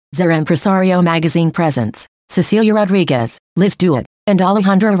Zer Empresario magazine presents Cecilia Rodríguez, Liz Dewet, and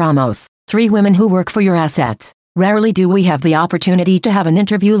Alejandra Ramos, three women who work for your assets. Rarely do we have the opportunity to have an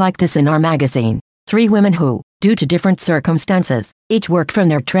interview like this in our magazine. Three women who, due to different circumstances, each work from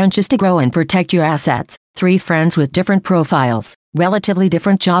their trenches to grow and protect your assets. Three friends with different profiles, relatively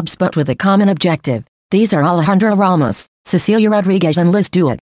different jobs but with a common objective. These are Alejandra Ramos, Cecilia Rodríguez and Liz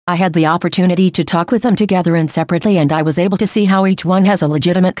Dewet. I had the opportunity to talk with them together and separately, and I was able to see how each one has a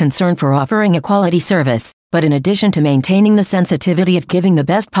legitimate concern for offering a quality service, but in addition to maintaining the sensitivity of giving the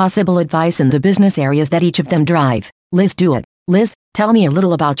best possible advice in the business areas that each of them drive. Liz Dewet. Liz, tell me a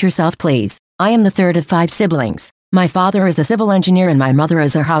little about yourself, please. I am the third of 5 siblings. My father is a civil engineer and my mother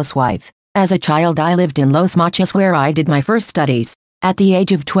is a housewife. As a child I lived in Los Mochis where I did my first studies. At the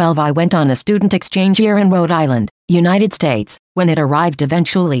age of 12 I went on a student exchange year in Rhode Island, United States. When it arrived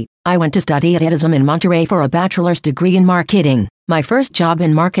eventually, I went to study at ITSM in Monterey for a bachelor's degree in marketing. My first job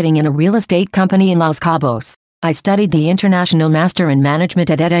in marketing in a real estate company in Los Cabos. I studied the International Master in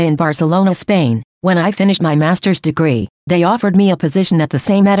Management at ETA in Barcelona, Spain. When I finished my master's degree, they offered me a position at the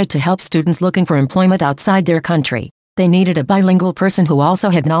same ETA to help students looking for employment outside their country. They needed a bilingual person who also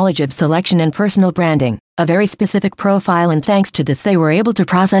had knowledge of selection and personal branding, a very specific profile, and thanks to this they were able to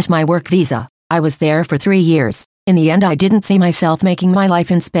process my work visa. I was there for 3 years. In the end I didn't see myself making my life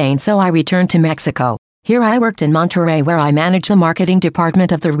in Spain, so I returned to Mexico. Here I worked in Monterrey where I managed the marketing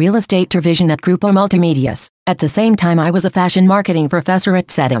department of the real estate division at Grupo Multimedias. At the same time I was a fashion marketing professor at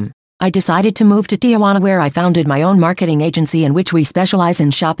CETM. I decided to move to Tijuana where I founded my own marketing agency in which we specialize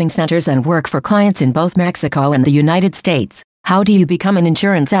in shopping centers and work for clients in both Mexico and the United States. How do you become an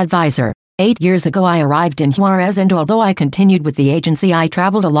insurance advisor? 8 years ago I arrived in Juarez, and although I continued with the agency I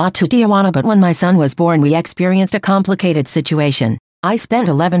traveled a lot to Tijuana, but when my son was born we experienced a complicated situation. I spent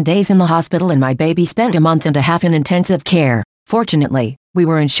 11 days in the hospital and my baby spent a month and a half in intensive care. Fortunately, we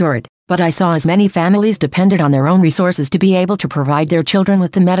were insured, but I saw as many families depended on their own resources to be able to provide their children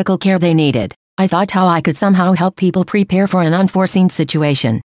with the medical care they needed. I thought how I could somehow help people prepare for an unforeseen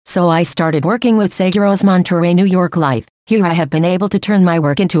situation. So I started working with Seguros Monterrey New York Life. Here I have been able to turn my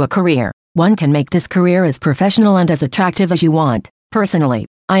work into a career. One can make this career as professional and as attractive as you want. Personally,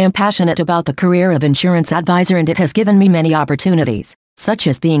 I am passionate about the career of insurance advisor, and it has given me many opportunities, such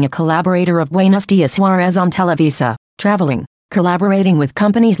as being a collaborator of Buenos Dias Juarez on Televisa, traveling, collaborating with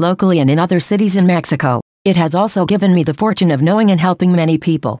companies locally and in other cities in Mexico. It has also given me the fortune of knowing and helping many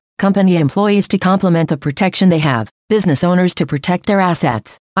people, company employees to complement the protection they have, business owners to protect their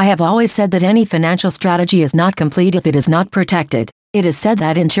assets. I have always said that any financial strategy is not complete if it is not protected. It is said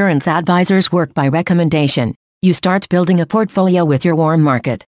that insurance advisors work by recommendation. You start building a portfolio with your warm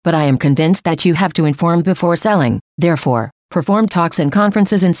market, but I am convinced that you have to inform before selling. Therefore, perform talks and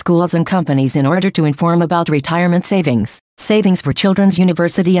conferences in schools and companies in order to inform about retirement savings, savings for children's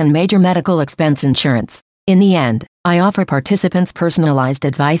university and major medical expense insurance. In the end, I offer participants personalized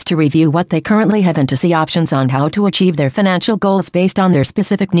advice to review what they currently have and to see options on how to achieve their financial goals based on their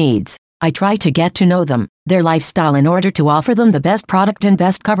specific needs. I try to get to know them, their lifestyle, in order to offer them the best product and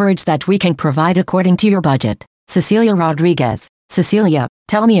best coverage that we can provide according to your budget. Cecilia Rodríguez. Cecilia,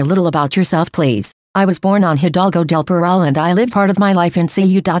 tell me a little about yourself, please. I was born on Hidalgo del Parral and I lived part of my life in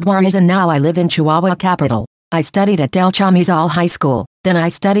Ciudad Juarez, and now I live in Chihuahua capital. I studied at Del Chamizal High School, then I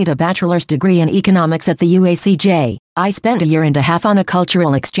studied a bachelor's degree in economics at the UACJ. I spent a year and a half on a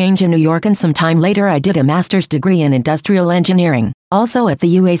cultural exchange in New York, and some time later I did a master's degree in industrial engineering, also at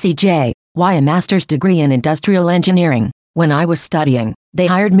the UACJ. Why a master's degree in industrial engineering? When I was studying, they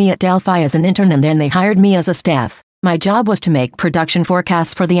hired me at Delphi as an intern and then they hired me as a staff. My job was to make production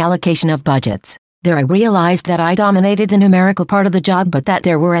forecasts for the allocation of budgets. There I realized that I dominated the numerical part of the job, but that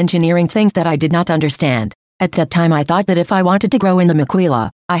there were engineering things that I did not understand. At that time I thought that if I wanted to grow in the Maquila,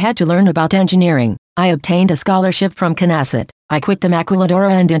 I had to learn about engineering. I obtained a scholarship from Knesset. I quit the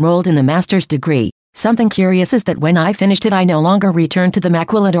Maquiladora and enrolled in the master's degree. Something curious is that when I finished it I no longer returned to the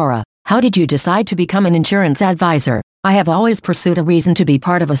Maquiladora. How did you decide to become an insurance advisor? I have always pursued a reason to be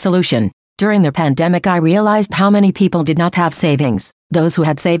part of a solution. During the pandemic I realized how many people did not have savings. Those who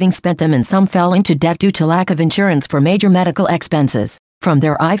had savings spent them, and some fell into debt due to lack of insurance for major medical expenses. From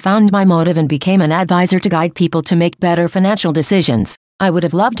there I found my motive and became an advisor to guide people to make better financial decisions. I would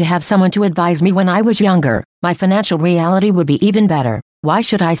have loved to have someone to advise me when I was younger. My financial reality would be even better. Why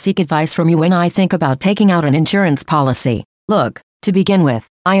should I seek advice from you when I think about taking out an insurance policy? Look, to begin with,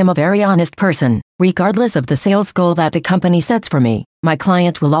 I am a very honest person. Regardless of the sales goal that the company sets for me, my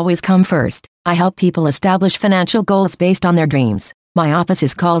client will always come first. I help people establish financial goals based on their dreams. My office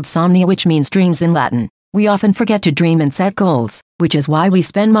is called Somnia, which means dreams in Latin. We often forget to dream and set goals, which is why we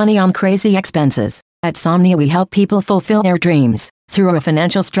spend money on crazy expenses. At Somnia we help people fulfill their dreams. through a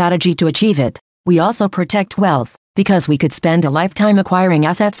financial strategy to achieve it. We also protect wealth, because we could spend a lifetime acquiring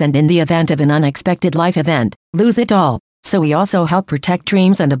assets and in the event of an unexpected life event, lose it all. So we also help protect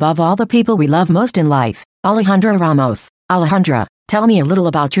dreams and above all the people we love most in life. Alejandra Ramos. Alejandra, tell me a little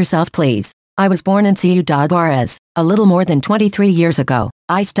about yourself please. I was born in Ciudad Juarez, a little more than 23 years ago.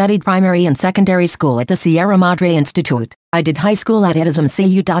 I studied primary and secondary school at the Sierra Madre Institute. I did high school at ITSM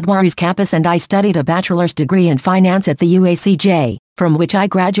Ciudad Juarez campus and I studied a bachelor's degree in finance at the UACJ, from which I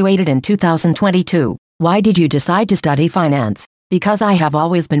graduated in 2022. Why did you decide to study finance? Because I have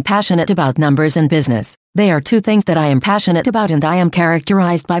always been passionate about numbers and business. They are two things that I am passionate about and I am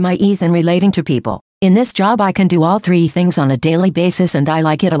characterized by my ease in relating to people. In this job I can do all three things on a daily basis and I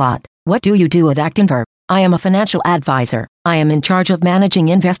like it a lot. What do you do at Actinver? I am a financial advisor. I am in charge of managing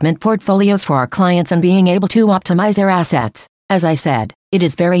investment portfolios for our clients and being able to optimize their assets. As I said, it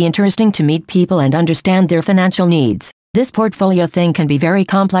is very interesting to meet people and understand their financial needs. This portfolio thing can be very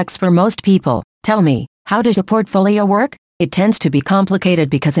complex for most people. Tell me, how does a portfolio work? It tends to be complicated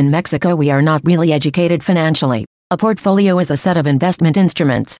because in Mexico we are not really educated financially. A portfolio is a set of investment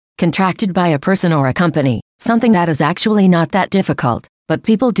instruments, contracted by a person or a company, something that is actually not that difficult, but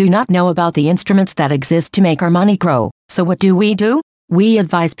people do not know about the instruments that exist to make our money grow. So what do? We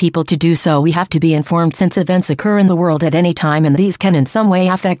advise people to do so. We have to be informed since events occur in the world at any time and these can in some way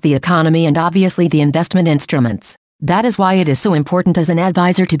affect the economy and obviously the investment instruments. That is why it is so important as an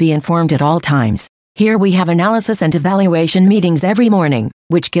advisor to be informed at all times. Here we have analysis and evaluation meetings every morning,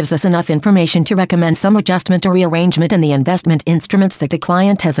 which gives us enough information to recommend some adjustment or rearrangement in the investment instruments that the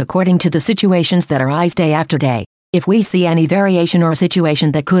client has according to the situations that arise day after day. If we see any variation or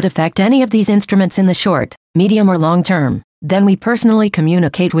situation that could affect any of these instruments in the short, medium or long term, then we personally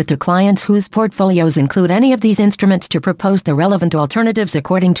communicate with the clients whose portfolios include any of these instruments to propose the relevant alternatives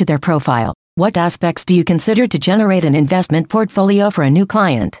according to their profile. What aspects do you consider to generate an investment portfolio for a new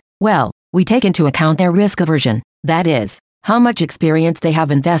client? Well, we take into account their risk aversion, that is, how much experience they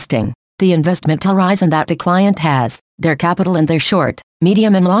have investing, the investment horizon that the client has, their capital and their short,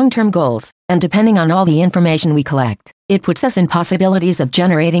 medium and long-term goals, and depending on all the information we collect, it puts us in possibilities of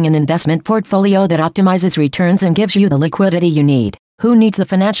generating an investment portfolio that optimizes returns and gives you the liquidity you need. Who needs a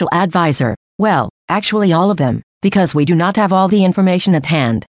financial advisor? Well, actually all of them, because we do not have all the information at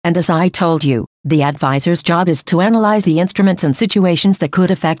hand, and as I told you, the advisor's job is to analyze the instruments and situations that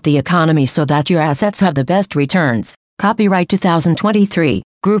could affect the economy so that your assets have the best returns. Copyright 2023,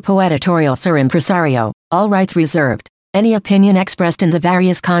 Grupo Editorial Sur Impresario, all rights reserved. Any opinion expressed in the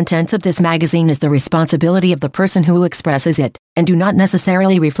various contents of this magazine is the responsibility of the person who expresses it, and do not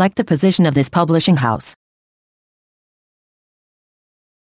necessarily reflect the position of this publishing house.